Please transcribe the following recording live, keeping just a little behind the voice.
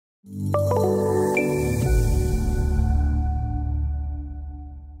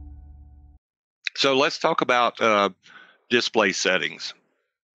So let's talk about display settings.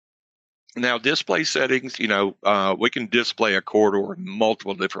 Now, display settings, we can display a corridor in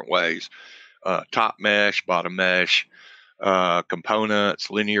multiple different ways. Top mesh, bottom mesh,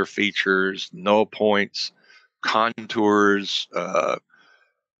 components, linear features, null points, contours,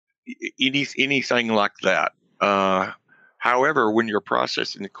 anything like that. However, when you're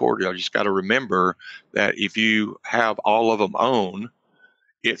processing the corridor, you just got to remember that if you have all of them on,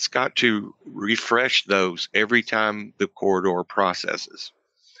 it's got to refresh those every time the corridor processes,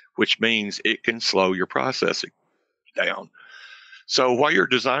 which means it can slow your processing down. So while you're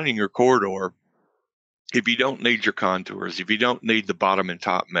designing your corridor, if you don't need your contours, if you don't need the bottom and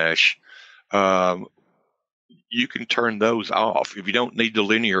top mesh, you can turn those off. If you don't need the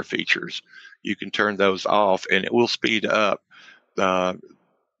linear features, you can turn those off, and it will speed up the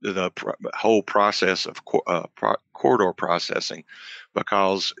whole process of corridor processing,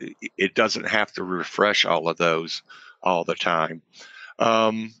 because it doesn't have to refresh all of those all the time.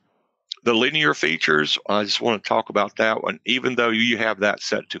 The linear features, I just want to talk about that one. Even though you have that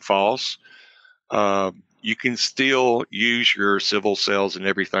set to false, you can still use your civil cells and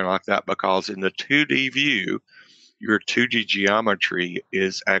everything like that, because in the 2D view, your 2D geometry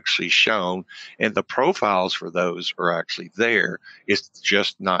is actually shown, and the profiles for those are actually there. It's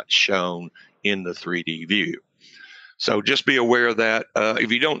just not shown in the 3D view. So just be aware of that.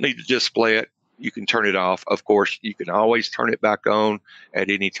 If you don't need to display it, you can turn it off. Of course, you can always turn it back on at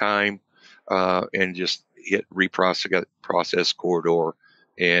any time, and just hit process corridor,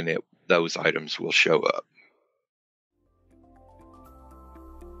 and those items will show up.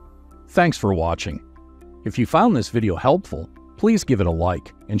 Thanks for watching. If you found this video helpful, please give it a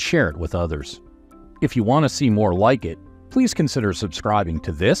like and share it with others. If you want to see more like it, please consider subscribing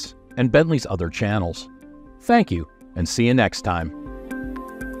to this and Bentley's other channels. Thank you, and see you next time.